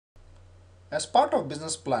As part of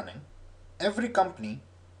business planning, every company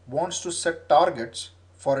wants to set targets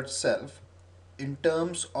for itself in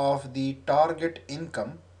terms of the target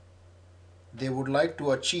income they would like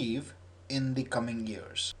to achieve in the coming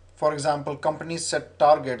years. For example, companies set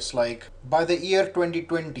targets like by the year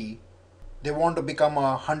 2020, they want to become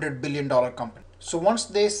a $100 billion company. So once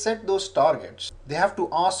they set those targets, they have to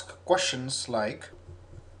ask questions like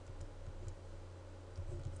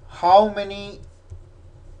how many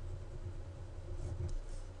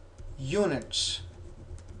units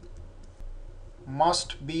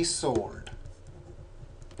must be sold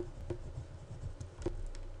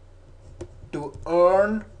to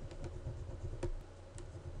earn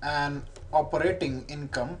an operating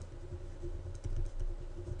income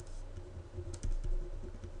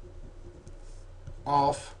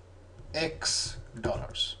of X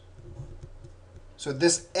dollars. So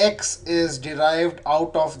this X is derived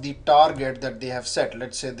out of the target that they have set.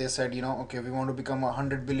 Let's say they said, okay, we want to become a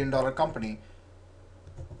 $100 billion company.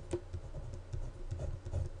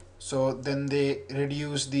 So then they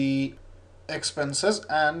reduce the expenses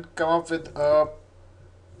and come up with a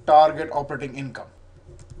target operating income.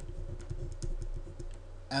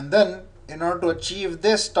 And then in order to achieve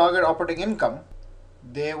this target operating income,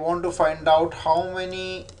 they want to find out how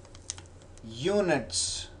many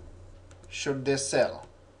units should they sell.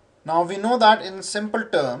 Now we know that in simple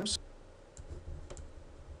terms,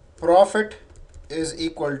 profit is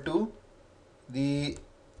equal to the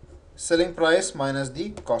selling price minus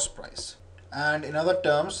the cost price. And in other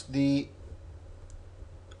terms, the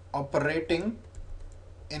operating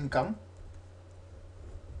income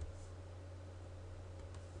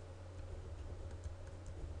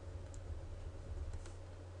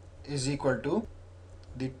is equal to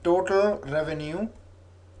the total revenue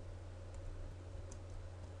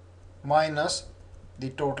minus the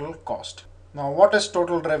total cost. Now what is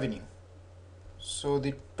total revenue? So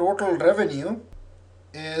the total revenue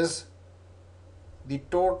is the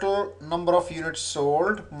total number of units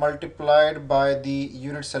sold multiplied by the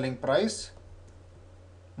unit selling price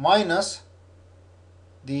minus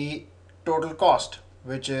the total cost,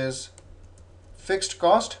 which is fixed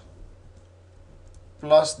cost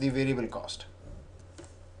plus the variable cost.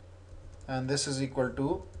 And this is equal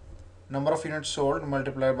to number of units sold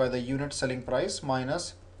multiplied by the unit selling price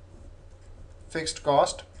minus fixed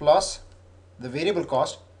cost plus the variable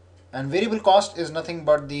cost. And variable cost is nothing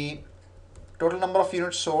but the total number of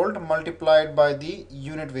units sold multiplied by the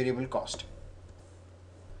unit variable cost.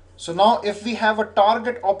 So now if we have a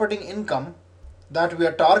target operating income that we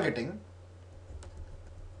are targeting,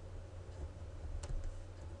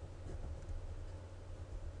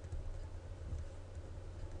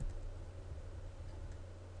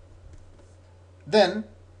 then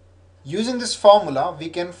using this formula we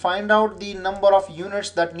can find out the number of units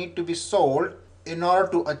that need to be sold in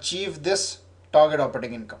order to achieve this target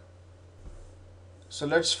operating income. So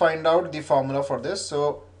let's find out the formula for this.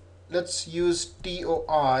 So let's use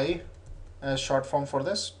TOI as short form for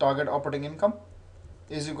this. Target operating income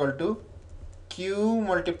is equal to Q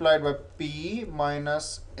multiplied by P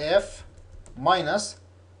minus F minus,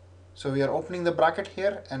 so we are opening the bracket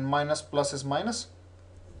here and minus plus is minus,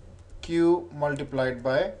 Q multiplied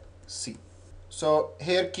by C. So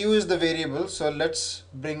here Q is the variable, so let's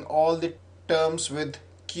bring all the terms with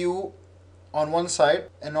Q on one side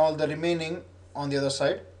and all the remaining on the other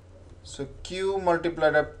side. So Q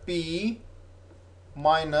multiplied by P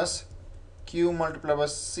minus Q multiplied by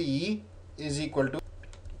C is equal to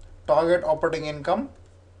target operating income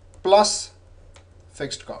plus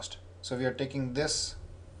fixed cost. So we are taking this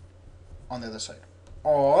on the other side,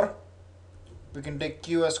 or we can take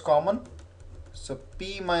Q as common. So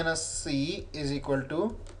P minus C is equal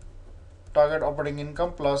to target operating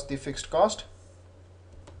income plus the fixed cost,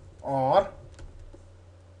 or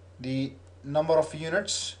the number of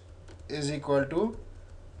units is equal to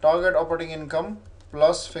target operating income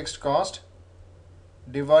plus fixed cost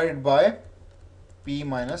divided by P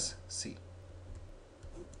minus C.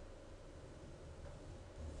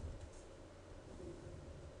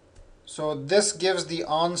 So this gives the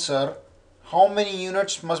answer how many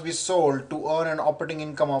units must be sold to earn an operating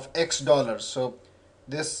income of X dollars. So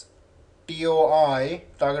this TOI,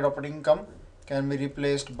 target operating income, can be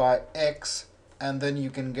replaced by X, and then you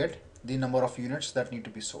can get the number of units that need to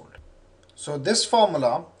be sold. So this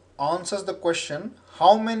formula answers the question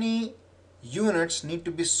how many units need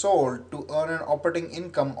to be sold to earn an operating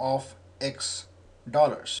income of X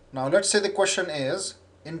dollars. Now let's say the question is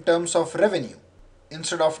in terms of revenue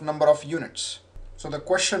instead of number of units. So the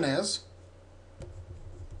question is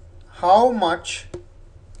how much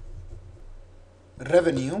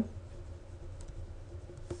revenue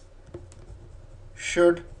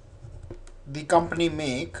should the company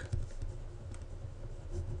make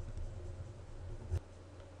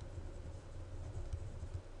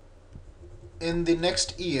in the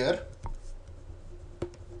next year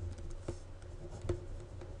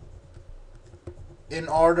in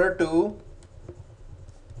order to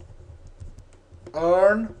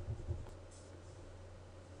earn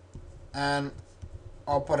an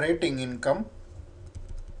operating income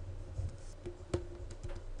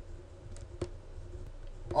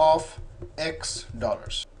of X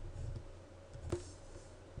dollars.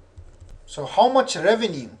 So how much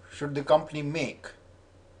revenue should the company make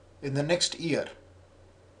in the next year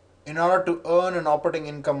in order to earn an operating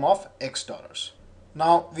income of X dollars?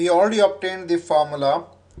 Now we already obtained the formula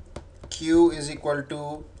Q is equal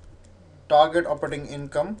to target operating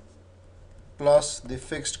income plus the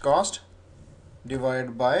fixed cost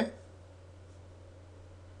divided by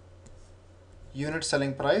unit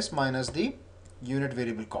selling price minus the unit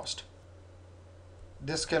variable cost.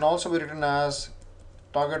 This can also be written as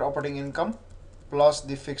target operating income plus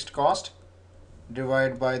the fixed cost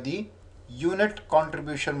divided by the unit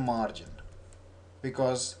contribution margin,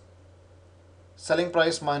 because selling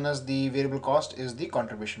price minus the variable cost is the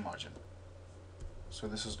contribution margin. So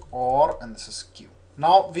this is R and this is Q.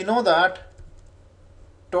 Now we know that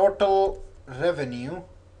total revenue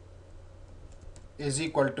is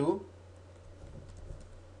equal to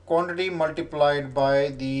quantity multiplied by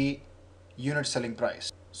the unit selling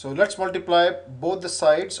price. So let's multiply both the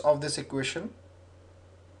sides of this equation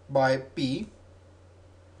by P.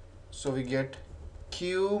 So we get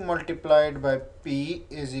Q multiplied by P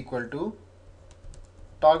is equal to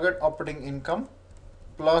target operating income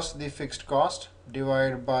plus the fixed cost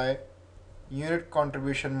divided by unit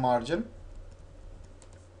contribution margin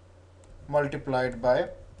multiplied by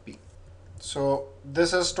P. So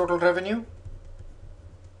this is total revenue,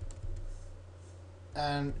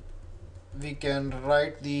 and we can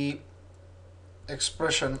write the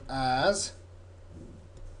expression as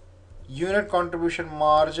unit contribution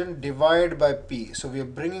margin divided by P. So we are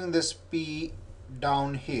bringing this P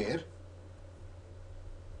down here,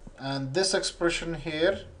 and this expression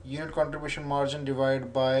here, unit contribution margin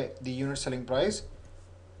divided by the unit selling price,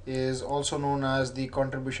 is also known as the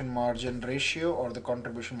contribution margin ratio or the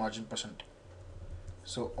contribution margin percent.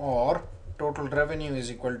 So or total revenue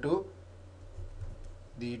is equal to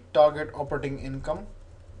the target operating income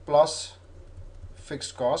plus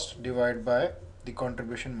fixed cost divided by the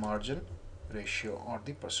contribution margin ratio or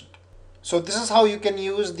the percent. So this is how you can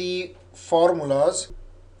use the formulas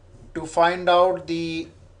to find out the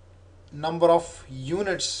number of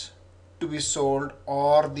units to be sold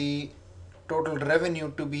or the total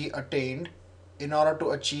revenue to be attained in order to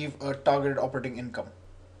achieve a targeted operating income.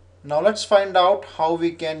 Now let's find out how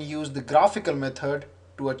we can use the graphical method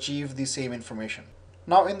to achieve the same information.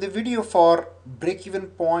 Now in the video for break-even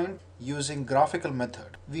point using graphical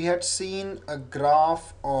method, we had seen a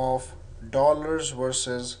graph of dollars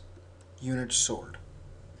versus units sold.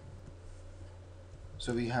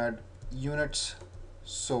 So we had units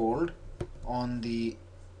sold on the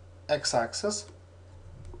x-axis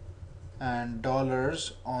and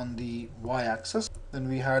dollars on the y-axis. Then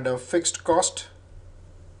we had a fixed cost,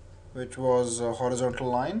 which was a horizontal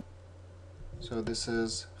line. So this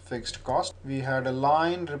is fixed cost. We had a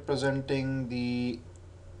line representing the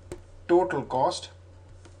total cost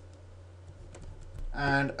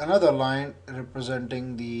and another line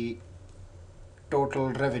representing the total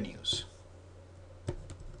revenues.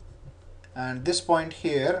 And this point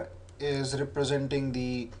here is representing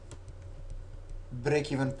the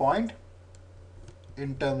break-even point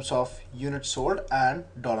in terms of units sold and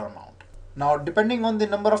dollar amount. Now, depending on the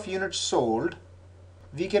number of units sold,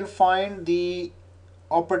 we can find the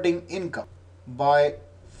operating income by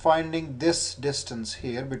finding this distance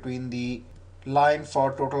here between the line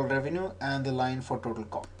for total revenue and the line for total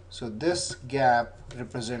cost. So this gap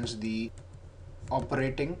represents the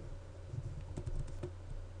operating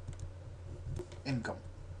income.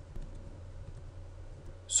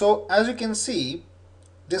 So as you can see,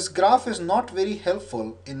 this graph is not very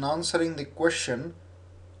helpful in answering the question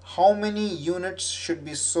how many units should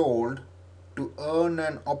be sold to earn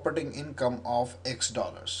an operating income of X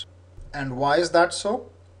dollars. And why is that so?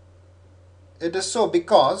 It is so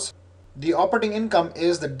because the operating income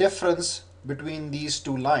is the difference between these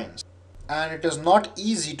two lines, and it is not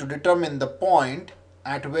easy to determine the point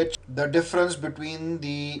at which the difference between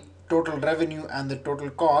the total revenue and the total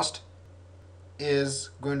cost is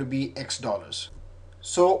going to be X dollars.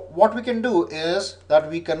 So what we can do is that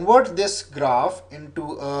we convert this graph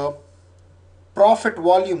into a profit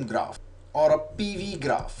volume graph or a PV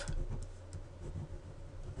graph.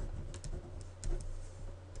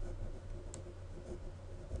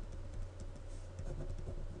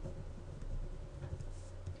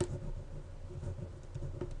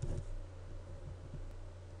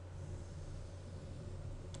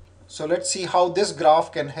 So let's see how this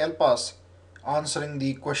graph can help us answering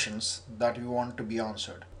the questions that we want to be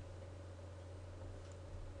answered.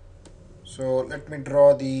 So let me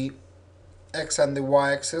draw the x and the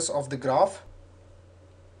y axis of the graph.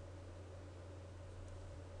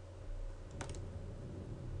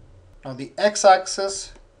 Now the x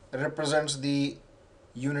axis represents the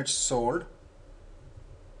units sold,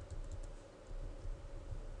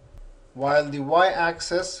 while the y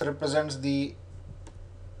axis represents the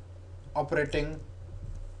operating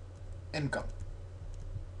income.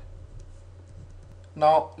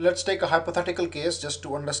 Now let's take a hypothetical case just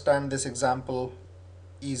to understand this example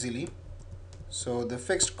easily. So the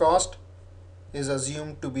fixed cost is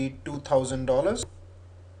assumed to be $2,000.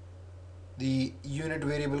 The unit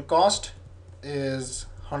variable cost is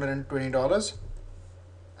 $120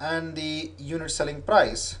 and the unit selling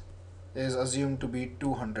price is assumed to be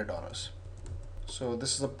 $200. So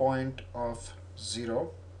this is a point of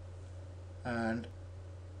 0, and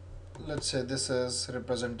let's say this is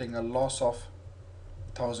representing a loss of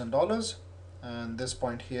 $1,000 and this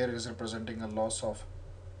point here is representing a loss of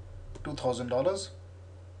 $2,000.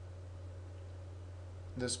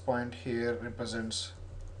 This point here represents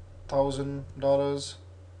 $1,000,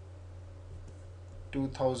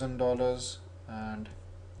 $2,000 and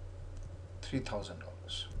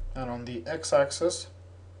 $3,000. And on the x-axis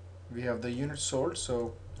we have the units sold,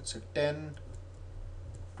 so let's say 10,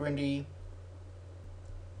 20,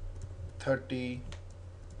 30,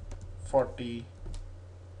 40,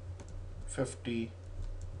 50,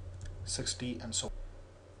 60 and so on.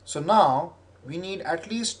 So now we need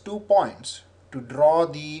at least 2 points to draw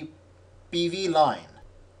the PV line.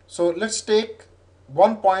 So let's take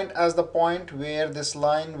one point as the point where this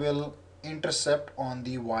line will intercept on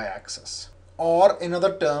the y-axis. Or in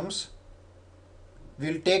other terms,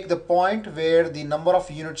 we'll take the point where the number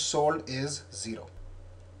of units sold is 0.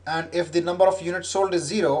 And if the number of units sold is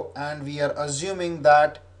 0 and we are assuming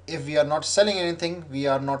that if we are not selling anything, we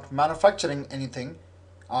are not manufacturing anything,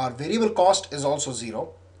 our variable cost is also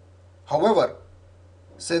 0. However,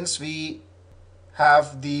 since we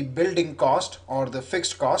have the building cost or the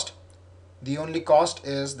fixed cost, the only cost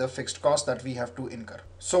is the fixed cost that we have to incur.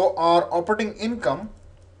 So our operating income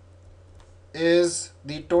is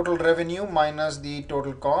the total revenue minus the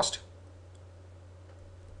total cost.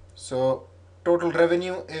 So total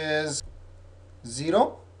revenue is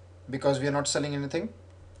 0 because we are not selling anything,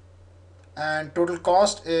 and total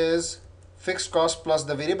cost is fixed cost plus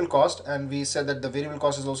the variable cost, and we said that the variable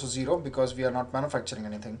cost is also 0 because we are not manufacturing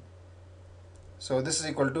anything. So this is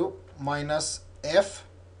equal to minus F,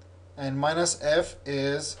 and minus F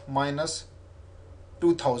is minus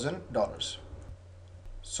 $2,000.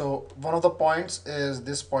 So one of the points is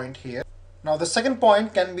this point here. Now the second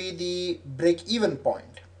point can be the break-even point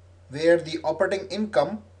where the operating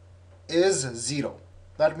income is 0.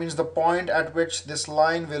 That means the point at which this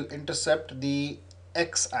line will intercept the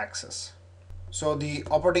x-axis. So the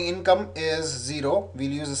operating income is 0.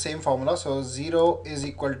 We'll use the same formula. So 0 is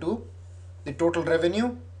equal to the total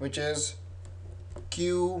revenue, which is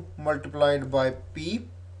Q multiplied by P.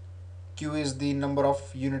 Q is the number of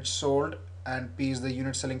units sold and P is the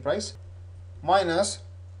unit selling price, minus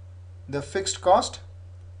the fixed cost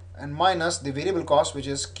and minus the variable cost, which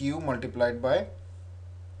is Q multiplied by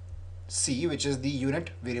C, which is the unit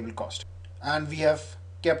variable cost. And we have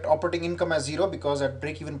kept operating income as 0 because at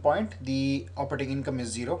break-even point the operating income is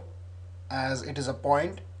 0, as it is a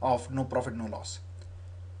point of no profit no loss.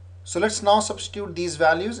 So let's now substitute these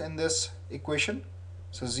values in this equation.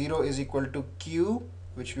 So 0 is equal to Q,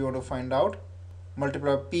 which we want to find out,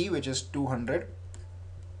 multiply by P, which is 200,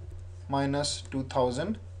 minus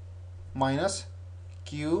 2000, minus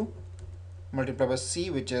Q multiplied by C,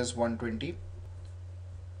 which is 120.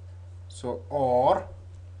 So or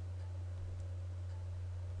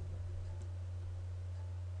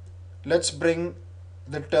let's bring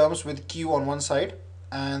the terms with Q on one side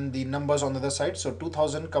and the numbers on the other side. So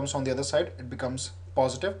 2000 comes on the other side, it becomes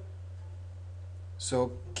positive.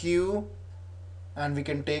 So Q, and we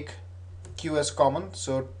can take Q as common,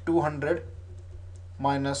 so 200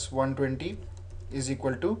 minus 120 is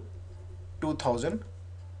equal to 2000,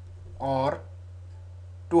 or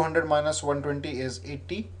 200 minus 120 is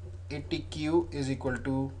 80. 80Q is equal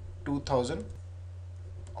to 2000,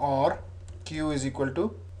 or Q is equal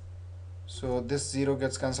to, so this 0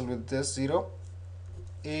 gets cancelled with this 0,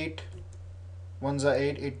 8 1s are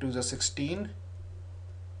 8, 8 2s are 16,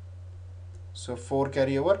 so 4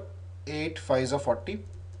 carry over, 8 5s are 40,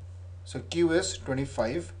 so Q is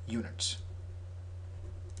 25 units.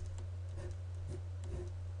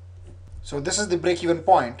 So this is the break-even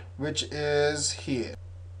point, which is here.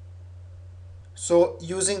 So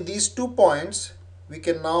using these 2 points, we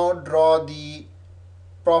can now draw the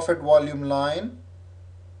profit volume line,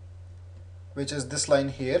 which is this line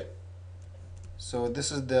here. So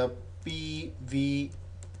this is the PV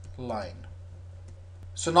line.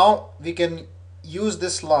 So now we can use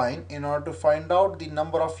this line in order to find out the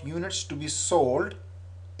number of units to be sold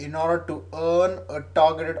in order to earn a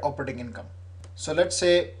targeted operating income. So let's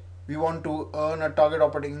say we want to earn a target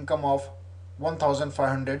operating income of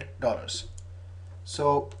 $1,500.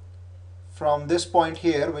 So from this point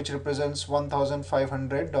here, which represents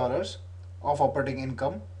 $1,500 of operating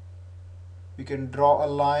income, we can draw a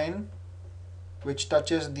line which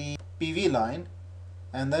touches the PV line,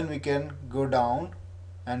 and then we can go down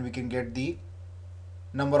and we can get the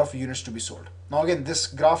number of units to be sold. Now again, this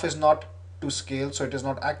graph is not to scale, so it is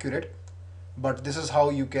not accurate, but this is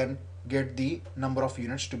how you can get the number of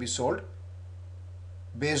units to be sold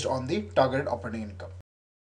based on the targeted operating income.